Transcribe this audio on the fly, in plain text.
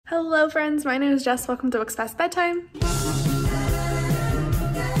Hello friends, my name is Jess. Welcome to 𝗥𝗲 Bedtime.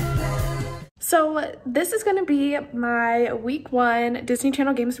 So this is going to be my week 1 Disney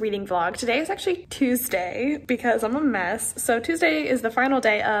Channel Games reading vlog. Today is actually Tuesday because I'm a mess. So Tuesday is the final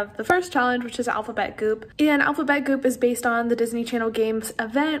day of the first challenge, which is Alphabet Goop. And Alphabet Goop is based on the Disney Channel Games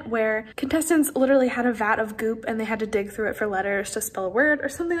event where contestants literally had a vat of goop and they had to dig through it for letters to spell a word or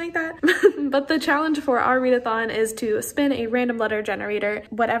something like that. But the challenge for our readathon is to spin a random letter generator.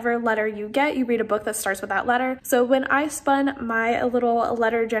 Whatever letter you get, you read a book that starts with that letter. So when I spun my little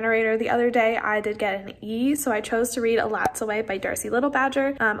letter generator the other day, I did get an E, so I chose to read 𝗪𝗓𝗄𝗧 by Darcie Little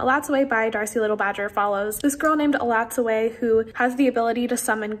Badger. 𝗪𝗓𝗄𝗧 by Darcie Little Badger follows this girl named 𝗪𝗓𝗄𝗧 who has the ability to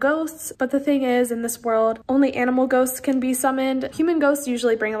summon ghosts, but the thing is, in this world, only animal ghosts can be summoned. Human ghosts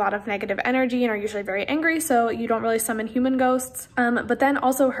usually bring a lot of negative energy and are usually very angry, so you don't really summon human ghosts. But then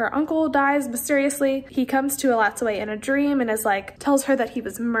also her uncle dies mysteriously. He comes to 𝗪𝗓𝗄𝗧 in a dream and is like, tells her that he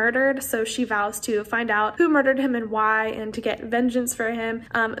was murdered, so she vows to find out who murdered him and why and to get vengeance for him.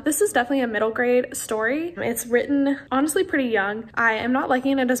 This is definitely a middle grade story. It's written honestly pretty young. I am not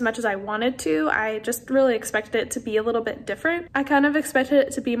liking it as much as I wanted to. I just really expected it to be a little bit different. I kind of expected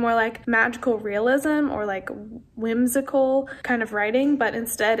it to be more like magical realism or like whimsical kind of writing, but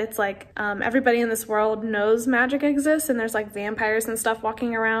instead it's like everybody in this world knows magic exists and there's like vampires and stuff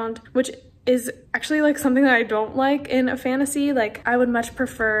walking around, which is actually like something that I don't like in a fantasy. Like I would much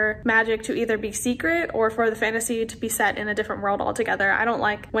prefer magic to either be secret or for the fantasy to be set in a different world altogether. I don't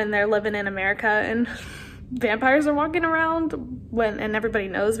like when they're living in America and vampires are walking around and everybody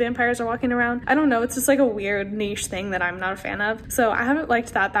knows vampires are walking around. I don't know, it's just like a weird niche thing that I'm not a fan of. So I haven't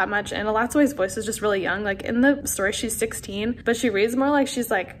liked that much, and 𝗪𝗓𝗄𝗧's voice is just really young. Like in the story she's 16, but she reads more like she's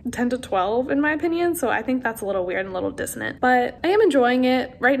like 10 to 12 in my opinion, so I think that's a little weird and a little dissonant. But I am enjoying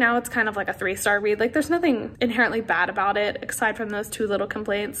it. Right now it's kind of like a 3-star read. Like there's nothing inherently bad about it aside from those 2 little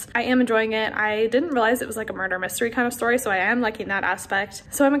complaints. I am enjoying it. I didn't realize it was like a murder mystery kind of story, so I am liking that aspect.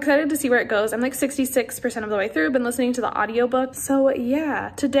 So I'm excited to see where it goes. I'm like 66% of the way through, been listening to the audiobook. So yeah,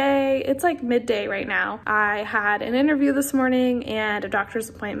 today it's like midday right now. I had an interview this morning and a doctor's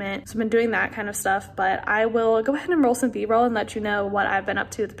appointment, so I've been doing that kind of stuff, but I will go ahead and roll some b-roll and let you know what I've been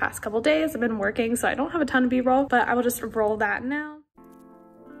up to the past couple days. I've been working, so I don't have a ton of b-roll, but I will just roll that now.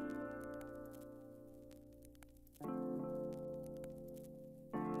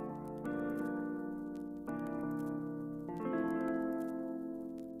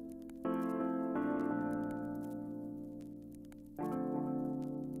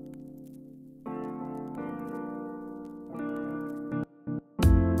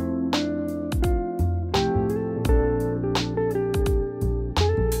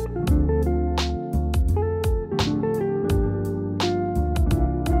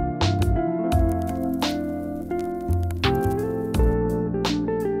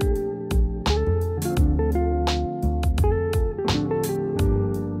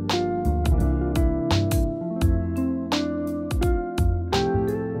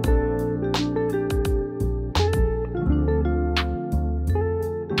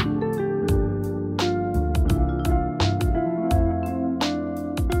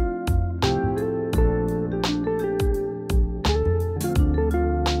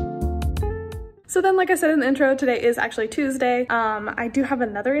 So then, like I said in the intro, today is actually Tuesday. I do have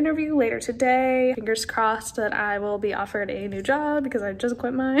another interview later today. Fingers crossed that I will be offered a new job because I just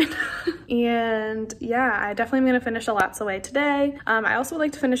quit mine. And yeah, I definitely am gonna finish 𝗪𝗓𝗄𝗧 today. I also would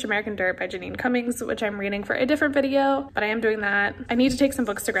like to finish American Dirt by Janine Cummings, which I'm reading for a different video, but I am doing that. I need to take some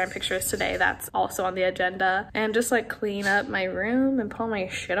bookstagram pictures today. That's also on the agenda. And just like clean up my room and put all my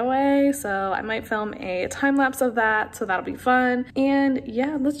shit away. So I might film a time lapse of that, so that'll be fun. And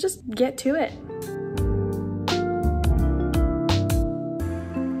yeah, let's just get to it.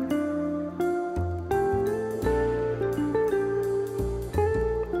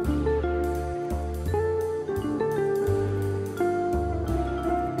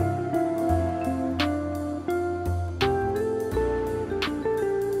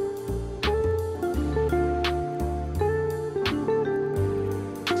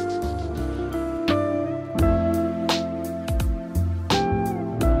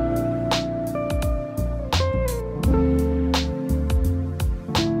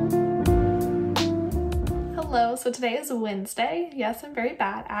 Hello, so today is Wednesday. Yes, I'm very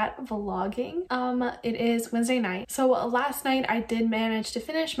bad at vlogging. It is Wednesday night. So last night I did manage to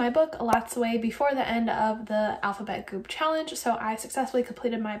finish my book 𝗪𝗛𝗻 before the end of the Alphabet Goop challenge. So I successfully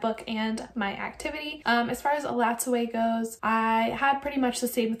completed my book and my activity. As far as 𝗪𝗛𝗻 goes, I had pretty much the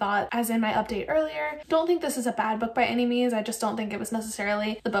same thought as in my update earlier. Don't think this is a bad book by any means. I just don't think it was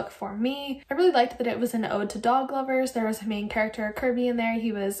necessarily the book for me. I really liked that it was an ode to dog lovers. There was a main character, Kirby, in there.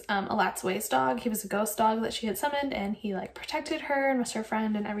 He was 𝗪𝗛𝗻's dog. He was a ghost dog that she had summoned, and he like protected her and was her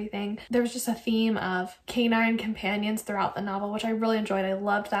friend and everything. There was just a theme of canine companions throughout the novel, which I really enjoyed. I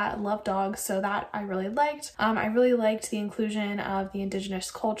loved that. I love dogs, so that I really liked. I really liked the inclusion of the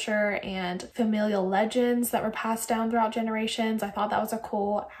indigenous culture and familial legends that were passed down throughout generations. I thought that was a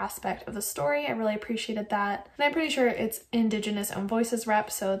cool aspect of the story. I really appreciated that. And I'm pretty sure it's indigenous owned voices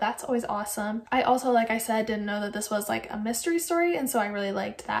rep, so that's always awesome. I also, like I said, didn't know that this was like a mystery story, and so I really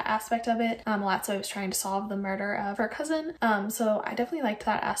liked that aspect of it. 𝗪𝗛𝗻 was trying to solve the murder of her cousin, so I definitely liked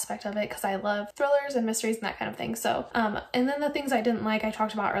that aspect of it because I love thrillers and mysteries and that kind of thing. So and then the things I didn't like, I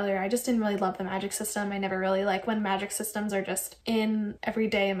talked about earlier. I just didn't really love the magic system. I never really like when magic systems are just in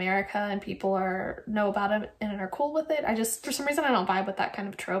everyday America and people know about it and are cool with it. I just, for some reason, I don't vibe with that kind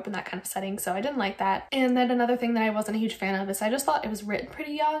of trope and that kind of setting, so I didn't like that. And then another thing that I wasn't a huge fan of is I just thought it was written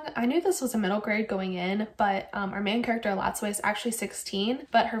pretty young. I knew this was a middle grade going in, but our main character 𝗪𝗛𝗻 is actually 16,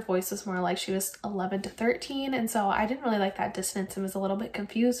 but her voice was more like she was 11 to 13, and so I didn't really like that dissonance and was a little bit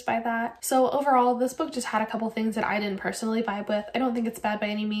confused by that. So overall, this book just had a couple things that I didn't personally vibe with. I don't think it's bad by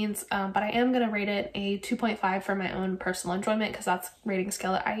any means, but I am gonna rate it a 2.5 for my own personal enjoyment because that's rating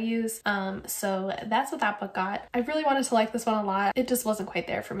scale that I use. So that's what that book got. I really wanted to like this one a lot. It just wasn't quite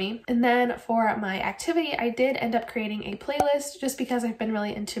there for me. And then for my activity, I did end up creating a playlist just because I've been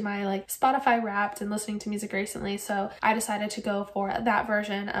really into my like Spotify Wrapped and listening to music recently, so I decided to go for that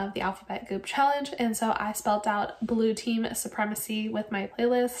version of the Alphabet Goop challenge, and so I spelled out Blue Team Supremacy with my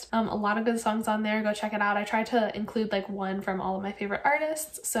playlist. A lot of good songs on there. Go check it out. I tried to include like one from all of my favorite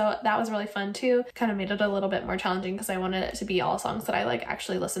artists, so that was really fun too. Kind of made it a little bit more challenging because I wanted it to be all songs that I like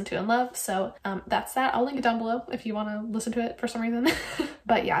actually listen to and love. So that's that. I'll link it down below if you want to listen to it for some reason.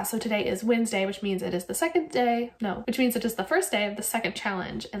 But yeah, so today is Wednesday, which means it is the which means it is the first day of the second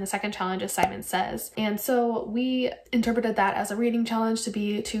challenge, and the second challenge is Simon Says. And so we interpreted that as a reading challenge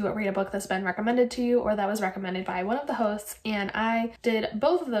to read a book that's been recommended to you or that was recommended by one of the hosts, and I did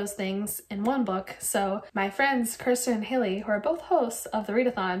both of those things in one book. So my friends Kirsten and Haley, who are both hosts of the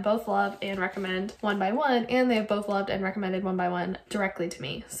readathon, both love and recommend One by One, and they have both loved and recommended One by One directly to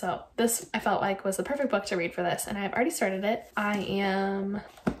me. So this I felt like was the perfect book to read for this, and I've already started it. I am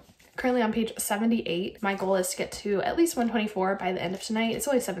currently on page 78. My goal is to get to at least 124 by the end of tonight. It's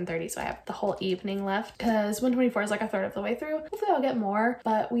only 7:30, so I have the whole evening left because 124 is like a third of the way through. Hopefully I'll get more,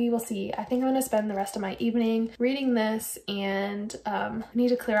 but we will see. I think I'm gonna spend the rest of my evening reading this, and need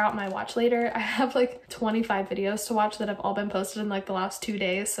to clear out my watch later. I have like 25 videos to watch that have all been posted in like the last 2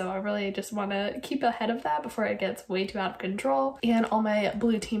 days, so I really just want to keep ahead of that before it gets way too out of control. And all my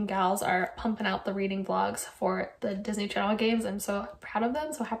Blue Team gals are pumping out the reading vlogs for the Disney Channel games. I'm so proud of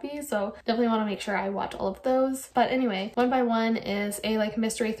them, so happy. So definitely want to make sure I watch all of those. But anyway, One by One is a like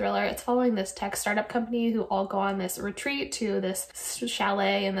mystery thriller. It's following this tech startup company who all go on this retreat to this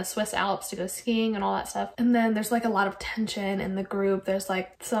chalet in the Swiss Alps to go skiing and all that stuff. And then there's like a lot of tension in the group. There's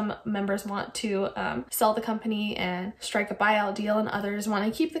like some members want to sell the company and strike a buyout deal, and others want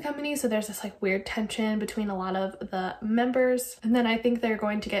to keep the company. So there's this like weird tension between a lot of the members. And then I think they're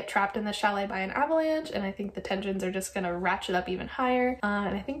going to get trapped in the chalet by an avalanche, and I think the tensions are just gonna ratchet up even higher.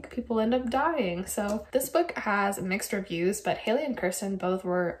 And I think people end up dying. So this book has mixed reviews, but Haley and Kirsten both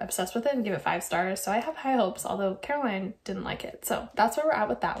were obsessed with it and gave it 5 stars, so I have high hopes, although Caroline didn't like it. So that's where we're at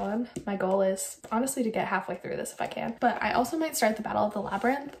with that one. My goal is honestly to get halfway through this if I can, but I also might start the Battle of the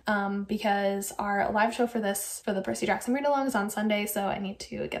Labyrinth because our live show for the Percy Jackson read-along is on Sunday, so I need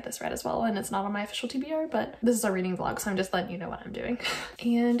to get this read as well, and it's not on my official TBR, but this is a reading vlog, so I'm just letting you know what I'm doing.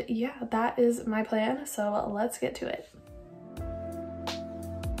 And yeah, that is my plan, so let's get to it.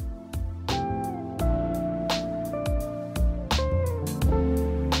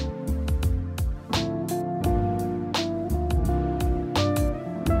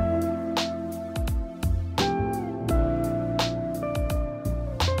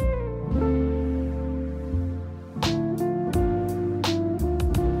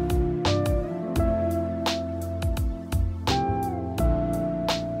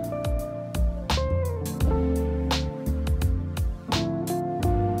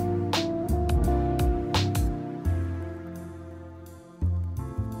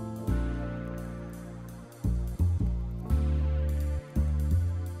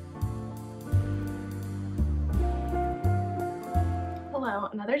 Hello,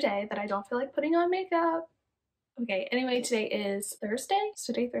 another day that I don't feel like putting on makeup. Okay, anyway, today is Thursday. Is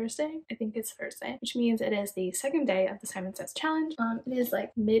today Thursday? I think it's Thursday, which means it is the second day of the Simon Says challenge. It is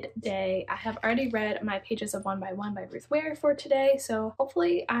like midday. I have already read my pages of 1 by 1 by Ruth Ware for today, so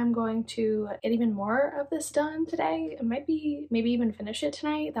hopefully I'm going to get even more of this done today. It might be, maybe even finish it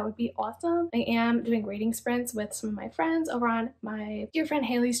tonight. That would be awesome. I am doing reading sprints with some of my friends over on my dear friend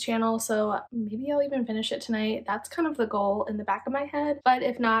Haley's channel, so maybe I'll even finish it tonight. That's kind of the goal in the back of my head, but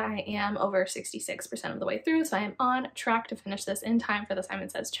if not, I am over 66% of the way through, so I am on track to finish this in time for the Simon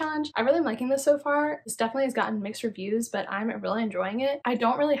Says challenge. I really am liking this so far. This definitely has gotten mixed reviews, but I'm really enjoying it. I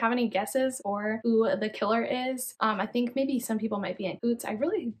don't really have any guesses for who the killer is. I think maybe some people might be in cahoots. I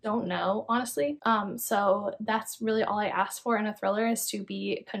really don't know, honestly. So that's really all I ask for in a thriller, is to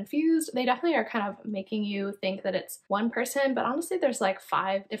be confused. They definitely are kind of making you think that it's one person, but honestly there's like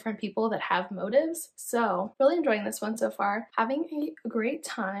 5 different people that have motives. So really enjoying this one so far. Having a great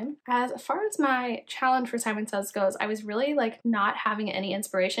time. As far as my challenge for Simon Says goes, I was really like not having any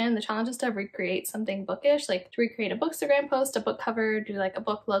inspiration. The challenge is to recreate something bookish, like to recreate a Bookstagram post, a book cover, do like a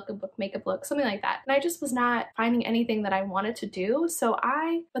book look, a book makeup look, something like that. And I just was not finding anything that I wanted to do.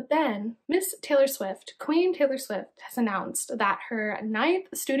 But then Miss Taylor Swift, Queen Taylor Swift, has announced that her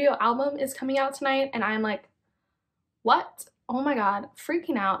 9th studio album is coming out tonight, and I'm like, what? Oh my god,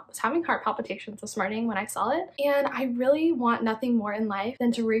 freaking out. I was having heart palpitations this morning when I saw it, and I really want nothing more in life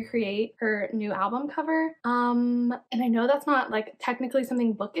than to recreate her new album cover. And I know that's not like technically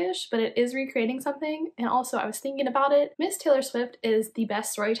something bookish, but it is recreating something. And also I was thinking about it, Miss Taylor Swift is the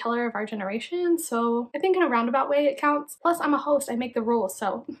best storyteller of our generation, so I think in a roundabout way it counts. Plus I'm a host, I make the rules,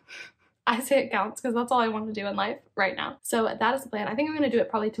 so I say it counts because that's all I want to do in life right now. So that is the plan. I think I'm going to do it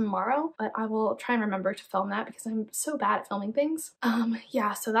probably tomorrow, but I will try and remember to film that because I'm so bad at filming things.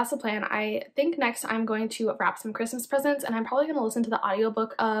 Yeah, so that's the plan. I think next I'm going to wrap some Christmas presents, and I'm probably going to listen to the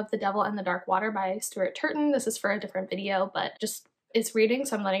audiobook of The Devil and the Dark Water by Stuart Turton. This is for a different video, but just it's reading,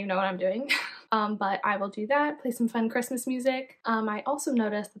 so I'm letting you know what I'm doing. But I will do that, play some fun Christmas music. I also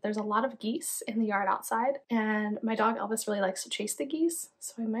noticed that there's a lot of geese in the yard outside, and my dog Elvis really likes to chase the geese,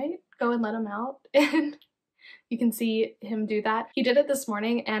 so I might go and let him out and you can see him do that. He did it this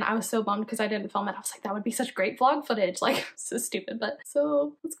morning and I was so bummed because I didn't film it. I was like, that would be such great vlog footage, like so stupid, but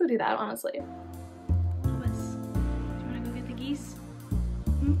so let's go do that, honestly. Elvis, do you want to go get the geese?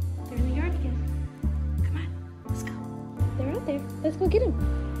 They're in the yard again. Come on, let's go. They're out there. Let's go get them.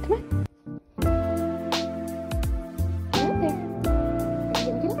 Come on. They're out there. Are you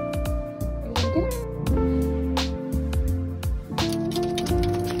gonna get them? Are you gonna get them?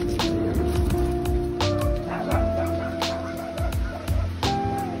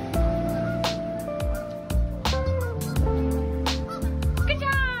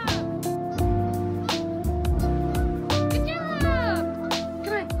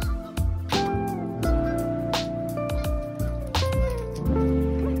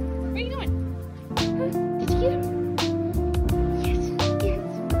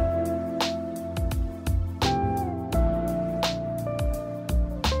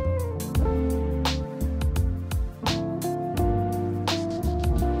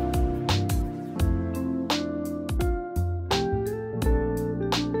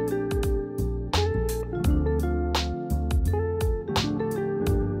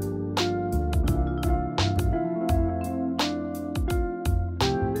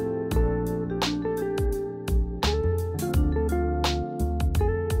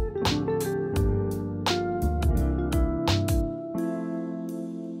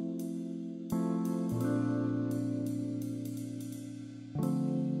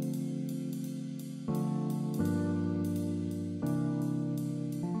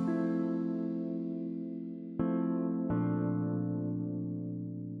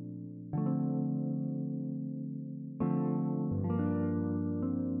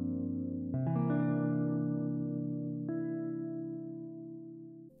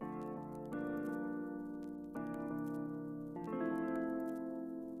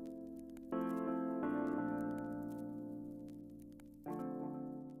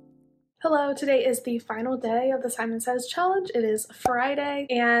 Hello, today is the final day of the Simon Says challenge. It is Friday,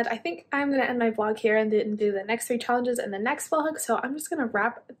 and I think I'm gonna end my vlog here and then do the next 3 challenges in the next vlog, so I'm just gonna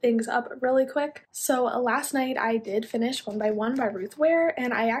wrap things up really quick. So last night I did finish 1 by 1 by Ruth Ware,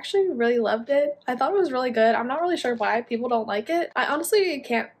 and I actually really loved it. I thought it was really good. I'm not really sure why people don't like it. I honestly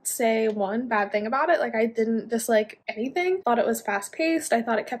can't say one bad thing about it. Like, I didn't dislike anything. Thought it was fast-paced. I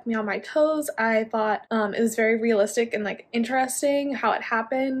thought it kept me on my toes. I thought it was very realistic and like interesting how it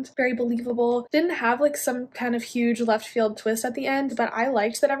happened. Very believable believable. Didn't have like some kind of huge left field twist at the end, but I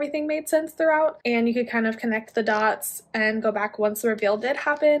liked that everything made sense throughout and you could kind of connect the dots and go back once the reveal did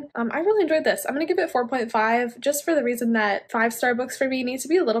happen. I really enjoyed this. I'm gonna give it 4.5 just for the reason that 5-star books for me need to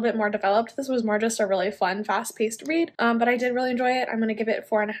be a little bit more developed. This was more just a really fun, fast-paced read, but I did really enjoy it. I'm gonna give it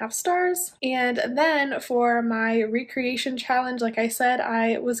 4.5 stars. And then for my recreation challenge, like I said,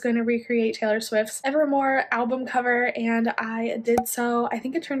 I was going to recreate Taylor Swift's 𝗏𝗏 album cover, and I did so. I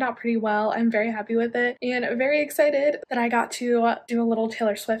think it turned out pretty well. I'm very happy with it and very excited that I got to do a little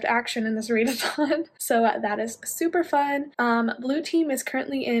Taylor Swift action in this readathon. So that is super fun. Blue team is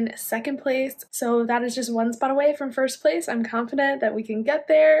currently in 2nd place, so that is just 1 spot away from 1st place. I'm confident that we can get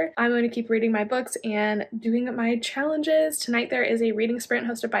there. I'm going to keep reading my books and doing my challenges. Tonight there is a reading sprint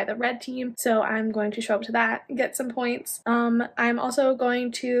hosted by the red team, so I'm going to show up to that and get some points. I'm also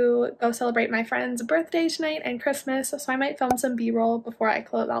going to go celebrate my friend's birthday tonight and Christmas, so I might film some b-roll before I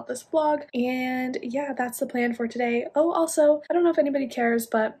close out this vlog. And yeah, that's the plan for today. Oh, also, I don't know if anybody cares,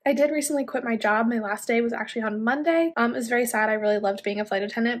 but I did recently quit my job. My last day was actually on Monday. It was very sad. I really loved being a flight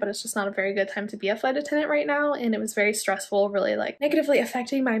attendant, but it's just not a very good time to be a flight attendant right now, and it was very stressful, really like negatively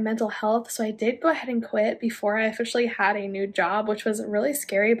affecting my mental health. So I did go ahead and quit before I officially had a new job, which was really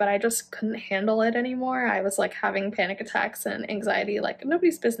scary, but I just couldn't handle it anymore. I was like having panic attacks and anxiety like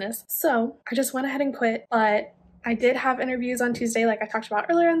nobody's business. So I just went ahead and quit, but I did have interviews on Tuesday like I talked about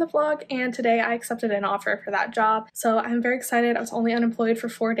earlier in the vlog, and today I accepted an offer for that job. So I'm very excited. I was only unemployed for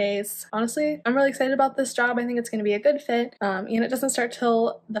 4 days. Honestly, I'm really excited about this job. I think it's going to be a good fit. And it doesn't start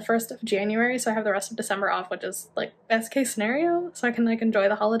till the 1st of January, so I have the rest of December off, which is like best case scenario. So I can like enjoy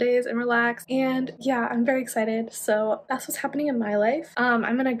the holidays and relax. And yeah, I'm very excited. So that's what's happening in my life.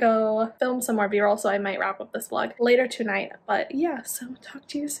 I'm gonna go film some more b-roll, so I might wrap up this vlog later tonight. But yeah, so talk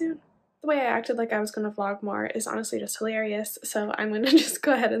to you soon. The way I acted like I was going to vlog more is honestly just hilarious, so I'm going to just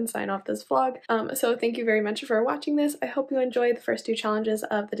go ahead and sign off this vlog. So thank you very much for watching this. I hope you enjoyed the first 2 challenges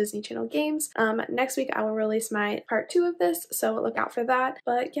of the Disney Channel games. Next week I will release my part 2 of this, so look out for that.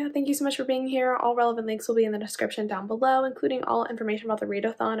 But yeah, thank you so much for being here. All relevant links will be in the description down below, including all information about the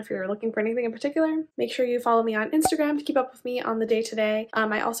readathon if you're looking for anything in particular. Make sure you follow me on Instagram to keep up with me on the day-to-day.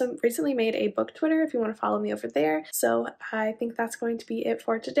 I also recently made a book Twitter if you want to follow me over there. So I think that's going to be it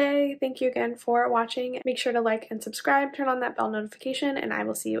for today. Thank you again for watching. Make sure to like and subscribe, turn on that bell notification, and I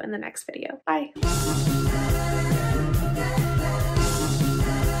will see you in the next video. Bye!